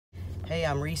Hey,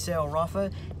 I'm Resale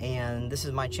Rafa, and this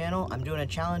is my channel. I'm doing a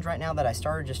challenge right now that I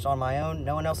started just on my own.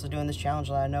 No one else is doing this challenge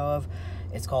that I know of.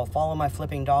 It's called Follow My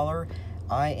Flipping Dollar.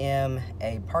 I am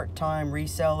a part-time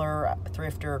reseller,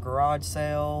 thrifter, garage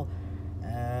sale,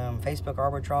 Facebook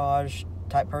arbitrage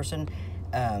type person.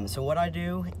 So what I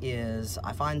do is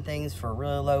I find things for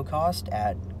really low cost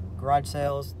at garage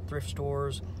sales, thrift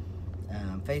stores,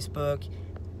 Facebook.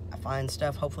 I find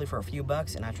stuff hopefully for a few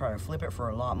bucks and I try to flip it for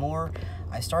a lot more.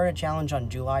 I started a challenge on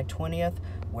July 20th,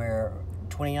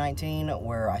 2019,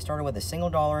 where I started with a single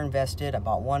dollar invested. I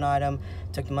bought one item,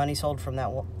 took the money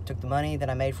took the money that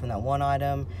I made from that one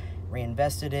item,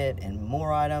 reinvested it in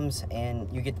more items, and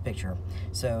you get the picture.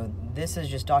 So this is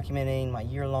just documenting my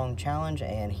year-long challenge,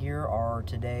 and here are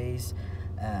today's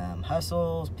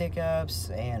hustles, pickups,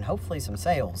 and hopefully some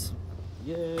sales.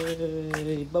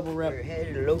 Yay, bubble wrap. We're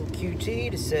headed to local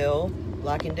QT to sell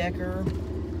Black & Decker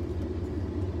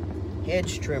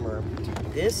hedge trimmer.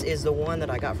 This is the one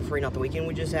that I got for free, not the weekend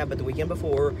we just had, but the weekend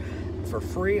before, for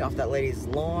free off that lady's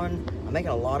lawn. I'm making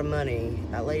a lot of money.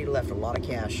 That lady left a lot of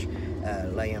cash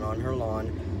laying on her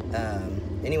lawn.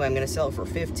 Anyway, I'm gonna sell it for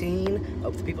 $15.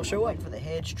 Hope the people show up. For the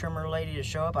hedge trimmer lady to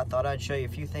show up, I thought I'd show you a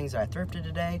few things that I thrifted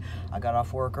today. I got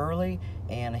off work early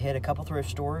and I hit a couple thrift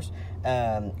stores.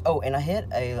 Oh, and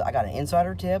I got an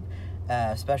insider tip.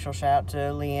 Special shout out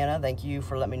to Leanna. Thank you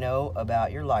for letting me know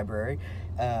about your library.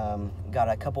 Got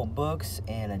a couple books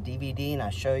and a DVD, and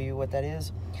I'll show you what that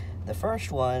is. The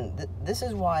first one, this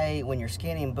is why when you're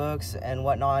scanning books and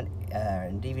whatnot,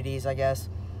 and DVDs, I guess,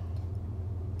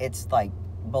 it's like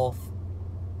both.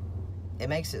 It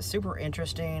makes it super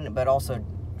interesting, but also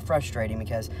frustrating,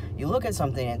 because you look at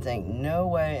something and think, no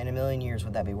way in a million years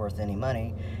would that be worth any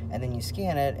money, and then you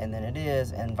scan it and then it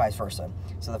is, and vice versa.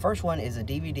 So the first one is a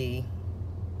DVD,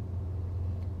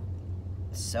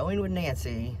 Sewing with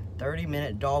Nancy,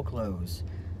 30-minute doll clothes.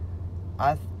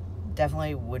 I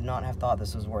definitely would not have thought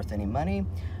this was worth any money.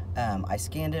 I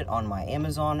scanned it on my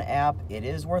Amazon app. It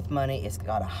is worth money. It's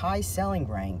got a high selling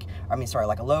rank. I mean, sorry,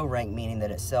 like a low rank, meaning that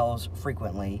it sells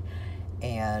frequently.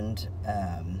 And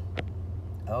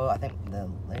oh, I think the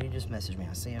lady just messaged me.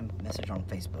 I see a message on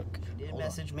Facebook. She did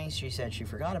message me. She said she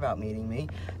forgot about meeting me.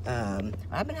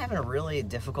 I've been having a really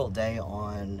difficult day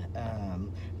on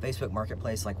Facebook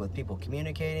Marketplace, like with people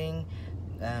communicating.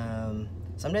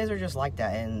 Some days are just like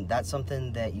that, and that's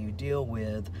something that you deal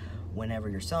with whenever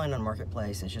you're selling on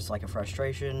Marketplace. It's just like a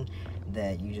frustration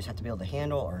that you just have to be able to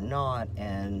handle or not.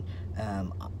 And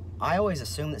I always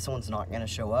assume that someone's not going to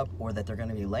show up or that they're going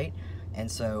to be late. And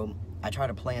so I try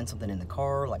to plan something in the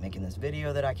car, like making this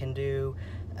video that I can do,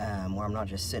 where I'm not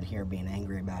just sitting here being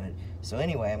angry about it. So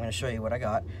anyway, I'm going to show you what I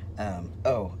got.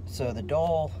 Oh, so the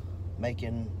doll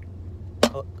making,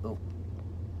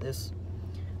 this,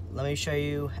 let me show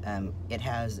you.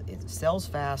 It sells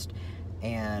fast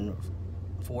and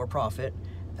for profit.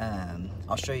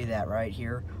 I'll show you that right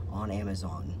here on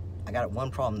Amazon. I got one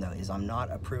problem though, is I'm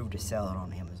not approved to sell it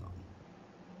on Amazon.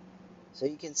 So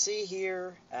you can see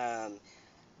here,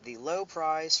 the low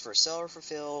price for seller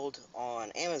fulfilled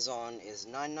on Amazon is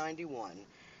 $9.91.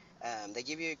 They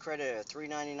give you a credit of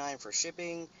 $3.99 for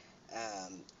shipping.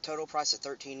 Total price of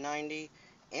 $13.90.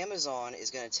 Amazon is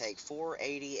going to take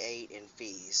 $4.88 in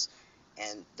fees,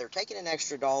 and they're taking an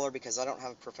extra $1 because I don't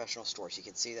have a professional store. So you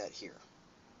can see that here.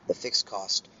 The fixed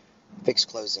cost, fixed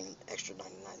closing, extra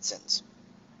 99 cents.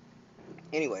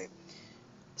 Anyway,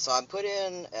 so I put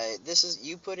in,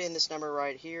 you put in this number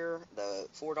right here, the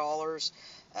 $4.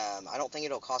 I don't think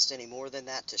it'll cost any more than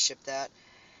that to ship that.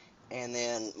 And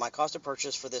then my cost of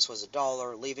purchase for this was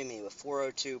 $1, leaving me with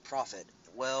 $4.02 profit.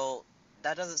 Well,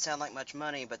 that doesn't sound like much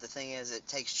money, but the thing is, it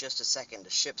takes just a second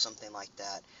to ship something like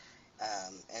that.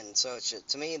 And so it's just,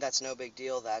 to me, that's no big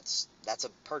deal. That's a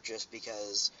purchase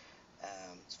because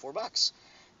it's $4.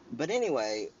 But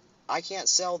anyway, I can't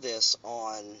sell this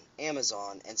on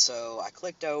Amazon, and so I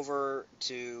clicked over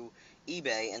to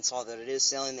eBay and saw that it is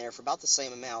selling there for about the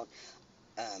same amount.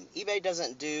 eBay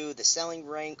doesn't do the selling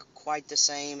rank quite the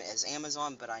same as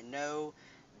Amazon, but I know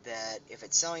that if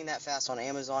it's selling that fast on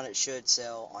Amazon, it should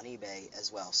sell on eBay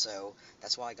as well. So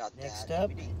that's why I got that. Next up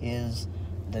is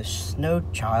the Snow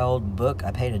Child book.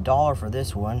 I paid $1 for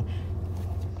this one.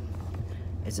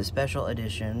 It's a special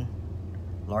edition,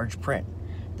 large print.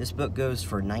 This book goes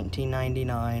for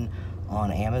 $19.99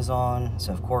 on Amazon.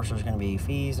 So of course there's going to be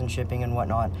fees and shipping and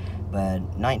whatnot, but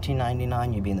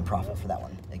 $19.99, you'd be in the profit for that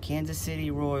one. The Kansas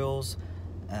City Royals,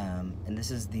 and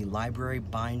this is the library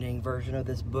binding version of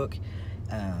this book.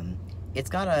 It's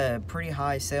got a pretty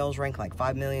high sales rank, like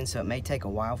 5 million, so it may take a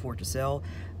while for it to sell,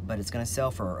 but it's going to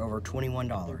sell for over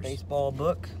 $21. Baseball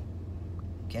book,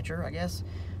 catcher, I guess.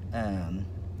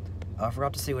 Oh, I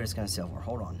forgot to see what it's going to sell for.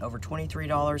 Hold on. Over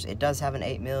 $23. It does have an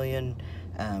 8 million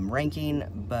ranking,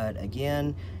 but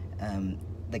again,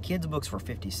 the kids' books were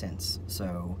 50 cents.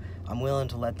 So I'm willing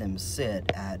to let them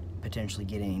sit at potentially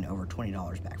getting over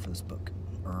 $20 back for this book.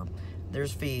 Or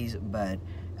there's fees, but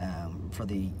for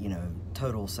the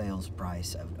total sales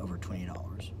price of over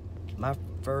 $20. My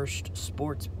first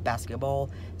sports basketball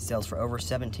sells for over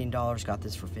 $17. Got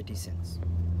this for 50 cents.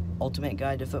 Ultimate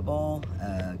Guide to Football,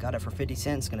 got it for 50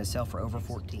 cents, gonna sell for over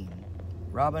 14.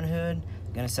 Robin Hood,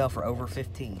 gonna sell for over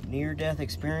 15. Near-death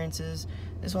experiences,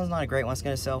 this one's not a great one, it's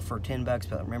gonna sell for 10 bucks,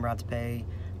 but remember I have to pay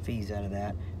fees out of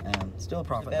that. Still a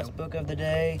profit. Best book of the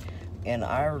day, and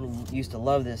I used to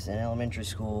love this in elementary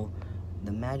school,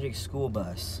 The Magic School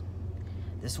Bus.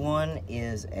 This one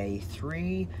is a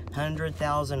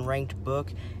 300,000 ranked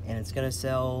book, and it's gonna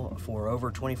sell for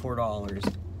over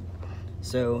 $24.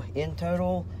 So in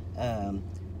total,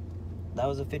 that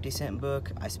was a 50-cent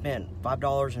book. I spent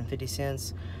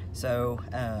 $5.50. So,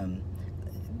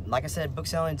 like I said, book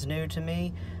selling's new to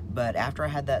me, but after I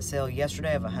had that sale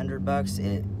yesterday of $100,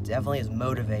 it definitely is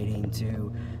motivating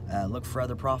to look for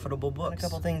other profitable books. A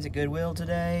couple things at Goodwill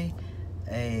today.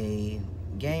 A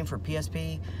game for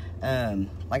PSP.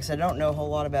 Like I said, I don't know a whole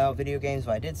lot about video games,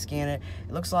 but I did scan it.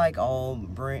 It looks like I'll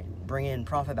bring in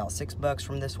profit about $6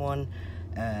 from this one.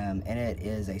 And it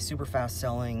is a super fast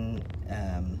selling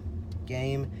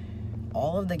game.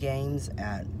 All of the games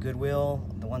at Goodwill,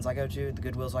 the ones I go to, the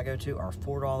Goodwills I go to, are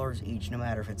 $4 each, no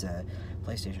matter if it's a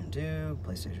PlayStation 2,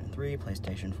 PlayStation 3,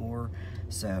 PlayStation 4.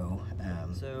 So,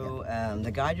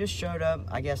 the guy just showed up,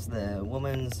 I guess the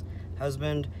woman's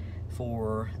husband,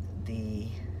 for the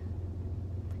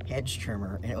hedge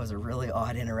trimmer, and it was a really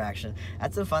odd interaction.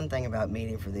 That's the fun thing about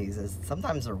meeting for these, is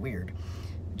sometimes they're weird,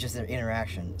 just their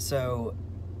interaction. So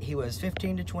he was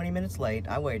 15 to 20 minutes late.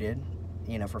 I waited,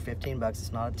 for 15 bucks.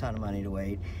 It's not a ton of money to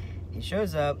wait. He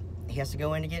shows up, he has to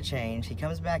go in to get change. He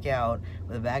comes back out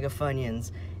with a bag of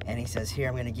Funyuns, and he says, "Here,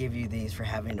 I'm gonna give you these for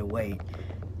having to wait."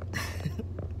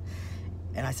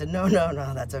 And I said, no,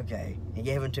 that's okay. He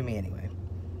gave them to me anyway.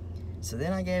 So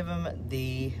then I gave him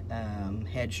the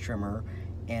hedge trimmer,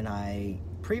 and I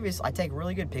take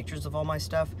really good pictures of all my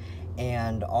stuff,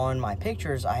 and on my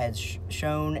pictures I had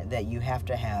shown that you have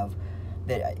to have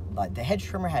that, like, the hedge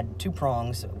trimmer had 2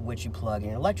 prongs which you plug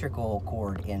an electrical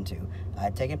cord into. I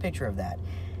had taken a picture of that,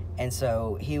 and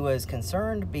so he was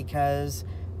concerned because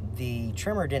the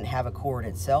trimmer didn't have a cord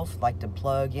itself, like, to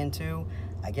plug into,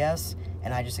 I guess,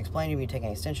 and I just explained to him you take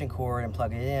an extension cord and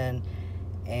plug it in,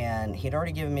 and he'd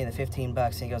already given me the 15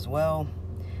 bucks. He goes, "Well,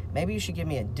 maybe you should give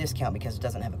me a discount because it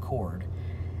doesn't have a cord."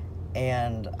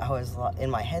 And I was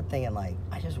in my head thinking, like,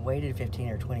 I just waited 15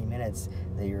 or 20 minutes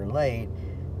that you're late,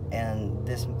 and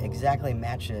this exactly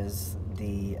matches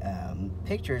the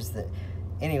pictures that,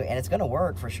 anyway, and it's gonna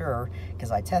work for sure because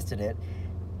I tested it.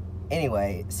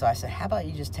 Anyway, so I said, how about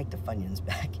you just take the Funyuns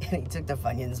back? And he took the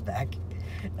Funyuns back,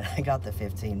 and I got the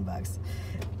 15 bucks.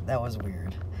 That was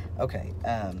weird. Okay,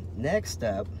 next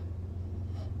up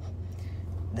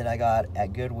that I got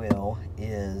at Goodwill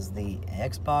is the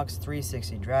Xbox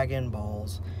 360 Dragon Ball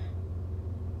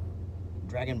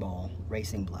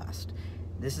Racing Blast.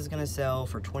 This is gonna sell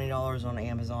for $20 on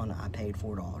Amazon. I paid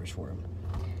 $4 for them.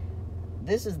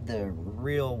 This is the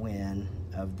real win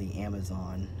of the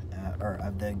Amazon, or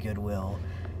of the Goodwill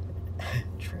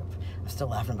trip. I'm still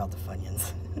laughing about the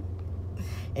Funyuns.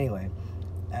 Anyway,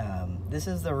 this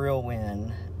is the real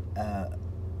win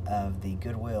of the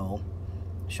Goodwill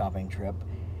shopping trip.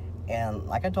 And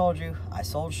like I told you, I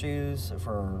sold shoes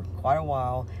for quite a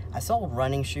while. I sold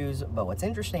running shoes, but what's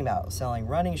interesting about selling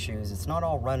running shoes, it's not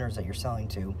all runners that you're selling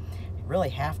to. Really,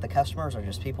 half the customers are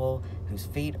just people whose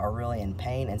feet are really in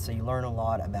pain, and so you learn a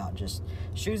lot about just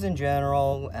shoes in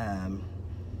general,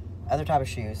 other type of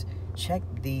shoes. Check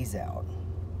these out.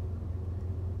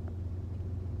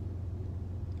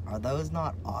 Are those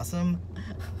not awesome?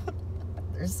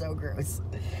 They're so gross.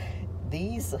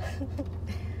 These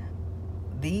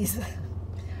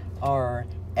are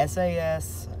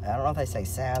SAS. I don't know if they say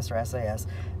SAS or SAS.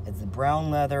 It's a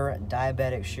brown leather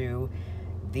diabetic shoe.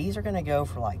 These are gonna go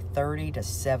for like 30 to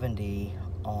 70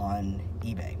 on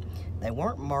eBay. They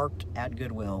weren't marked at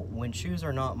Goodwill. When shoes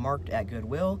are not marked at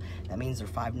Goodwill, that means they're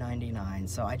 $5.99.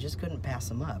 So I just couldn't pass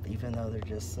them up, even though they're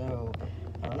just so,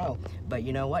 I don't know. But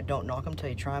you know what? Don't knock them till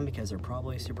you try them, because they're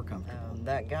probably super comfortable.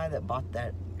 That guy that bought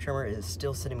that trimmer is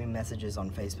still sending me messages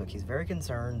on Facebook. He's very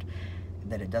concerned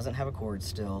that it doesn't have a cord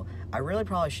still. I really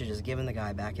probably should just given the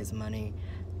guy back his money,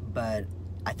 but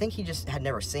I think he just had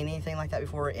never seen anything like that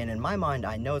before, and in my mind,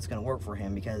 I know it's gonna work for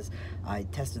him because I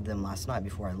tested them last night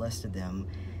before I listed them,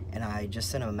 and I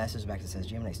just sent him a message back that says,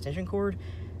 "Do you have an extension cord?"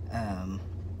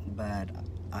 but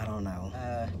I don't know.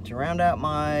 To round out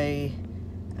my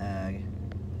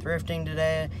thrifting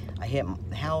today, I hit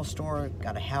the Howl store,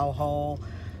 got a Howl haul.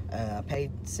 I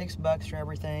paid $6 for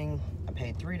everything. I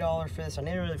paid $3 for this. I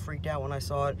never really freaked out when I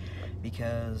saw it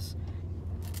because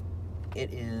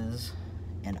it is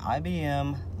an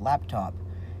IBM laptop.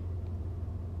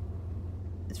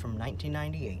 It's from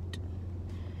 1998.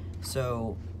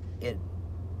 So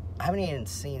I haven't even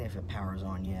seen if it powers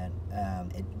on yet.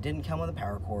 It didn't come with a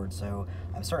power cord, so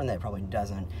I'm certain that it probably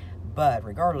doesn't. But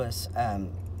regardless,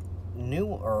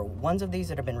 ones of these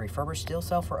that have been refurbished still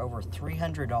sell for over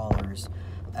 $300.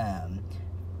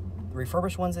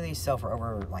 Refurbished ones of these sell for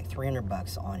over like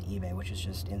 $300 on eBay, which is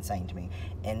just insane to me.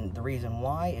 And the reason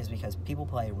why is because people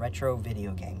play retro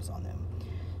video games on them.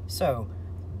 So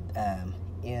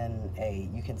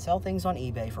you can sell things on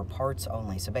eBay for parts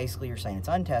only. So basically you're saying it's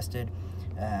untested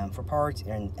for parts,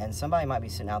 and somebody might be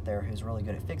sitting out there who's really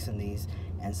good at fixing these,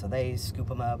 and so they scoop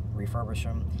them up, refurbish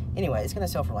them. Anyway, it's gonna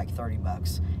sell for like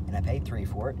 $30, and I paid $3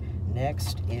 for it.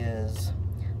 Next is,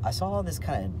 I saw this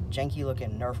kind of janky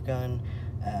looking Nerf gun.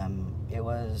 It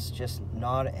was just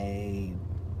not it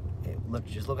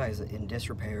looked like it was in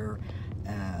disrepair,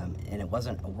 and it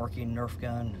wasn't a working Nerf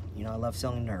gun. You know, I love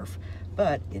selling Nerf,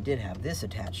 but it did have this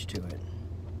attached to it.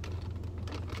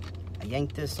 I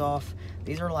yanked this off.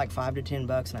 These are like $5 to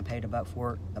 $10, and I paid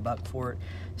 $1 for it.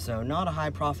 So not a high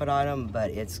profit item,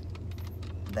 but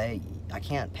I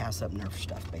can't pass up Nerf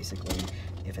stuff basically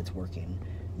if it's working.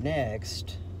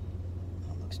 Next,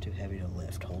 oh, it looks too heavy to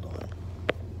lift. Hold on.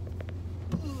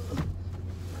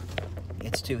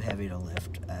 It's too heavy to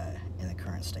lift in the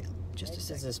current state. Just a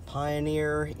second. This is this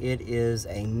Pioneer. It is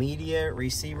a media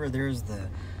receiver. There's the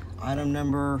item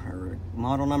number, or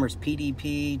model number is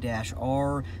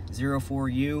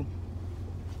PDP-R04U.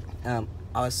 I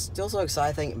was still so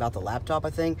excited thinking about the laptop, I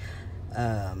think.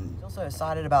 Still so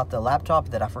excited about the laptop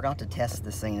that I forgot to test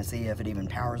this thing to see if it even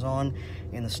powers on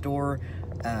in the store.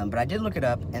 But I did look it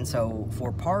up, and so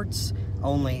for parts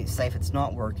only, say if it's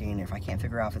not working, if I can't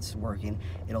figure out if it's working,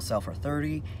 it'll sell for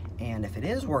 $30. And if it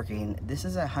is working, this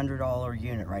is a $100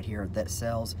 unit right here that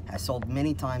has sold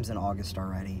many times in August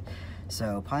already.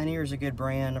 So Pioneer is a good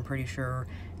brand, I'm pretty sure.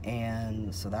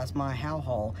 And so that's my Howl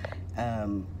haul.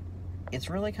 It's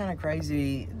really kind of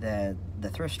crazy that the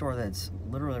thrift store that's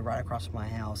literally right across from my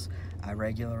house, I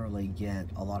regularly get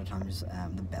a lot of times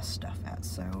the best stuff at.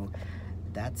 So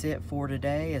that's it for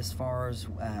today as far as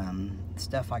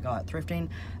stuff I got thrifting.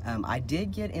 I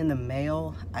did get in the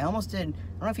mail, I don't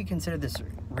know if you consider this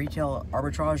retail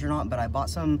arbitrage or not, but I bought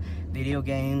some video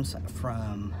games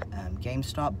from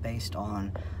GameStop based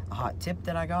on a hot tip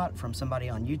that I got from somebody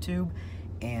on YouTube.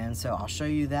 And so I'll show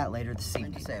you that later this evening. I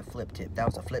meant to say a flip tip. That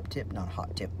was a flip tip, not a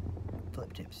hot tip.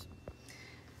 Flip tips.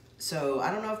 So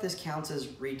I don't know if this counts as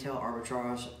retail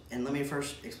arbitrage, and let me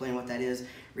first explain what that is.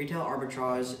 Retail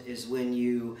arbitrage is when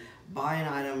you buy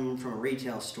an item from a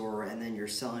retail store and then you're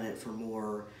selling it for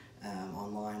more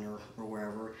online or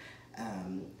wherever.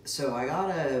 So I got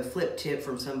a flip tip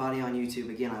from somebody on YouTube.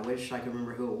 Again, I wish I could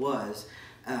remember who it was.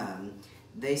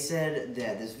 They said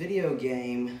that this video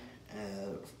game,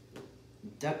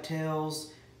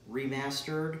 DuckTales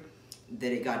Remastered,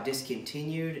 that it got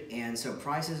discontinued, and so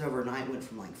prices overnight went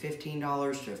from like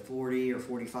 $15 to $40 or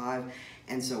 $45.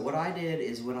 And so what I did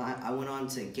is when I went on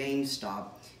to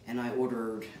GameStop and I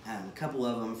ordered a couple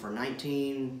of them for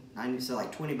 $19.90, so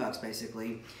like $20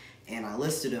 basically, and I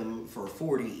listed them for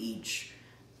 $40 each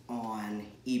on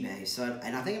eBay. So,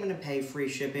 and I think I'm going to pay free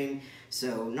shipping,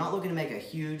 so not looking to make a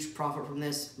huge profit from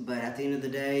this, but at the end of the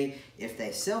day, if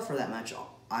they sell for that much,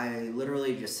 I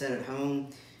literally just sat at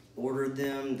home, ordered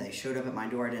them, they showed up at my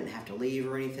door, I didn't have to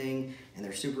leave or anything, and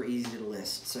they're super easy to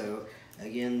list. So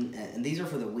again, and these are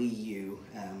for the Wii U,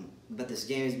 but this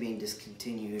game is being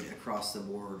discontinued across the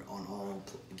board on all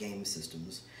game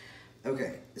systems.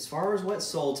 Okay, as far as what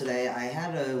sold today, I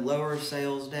had a lower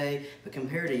sales day, but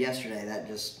compared to yesterday, that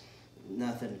just,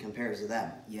 nothing compares to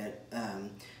that yet.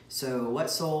 So what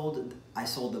sold, I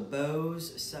sold the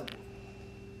Bose subwoofer.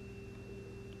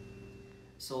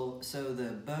 So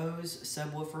the Bose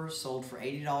subwoofer sold for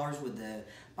 $80 with the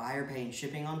buyer paying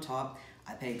shipping on top.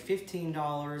 I paid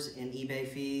 $15 in eBay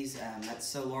fees. That's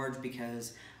so large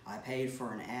because I paid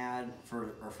for an ad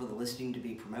for the listing to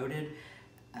be promoted.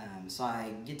 So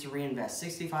I get to reinvest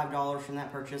 $65 from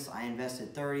that purchase. I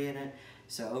invested $30 in it.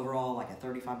 So overall, like a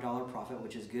 $35 profit,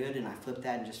 which is good, and I flipped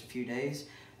that in just a few days.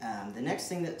 The next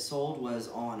thing that sold was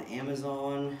on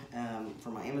Amazon, for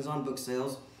my Amazon book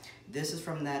sales. This is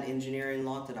from that engineering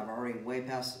lot that I've already way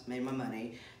past made my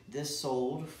money. This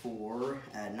sold for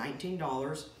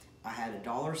 $19. I had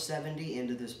 $1.70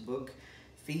 into this book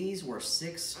Fees were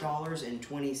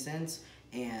 $6.20,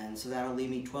 and so that'll leave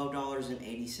me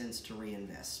 $12.80 to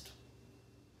reinvest.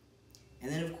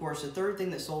 And then of course the third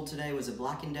thing that sold today was a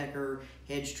Black & Decker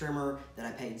hedge trimmer that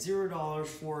I paid $0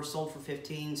 for, sold for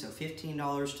 $15, so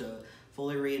 $15 to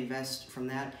fully reinvest from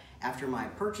that. After my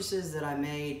purchases that I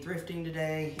made thrifting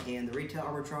today and the retail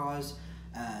arbitrage,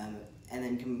 and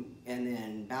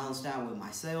then balanced out with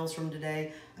my sales from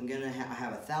today, I'm gonna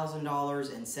have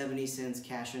 $1,000.70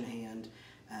 cash in hand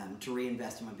to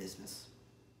reinvest in my business.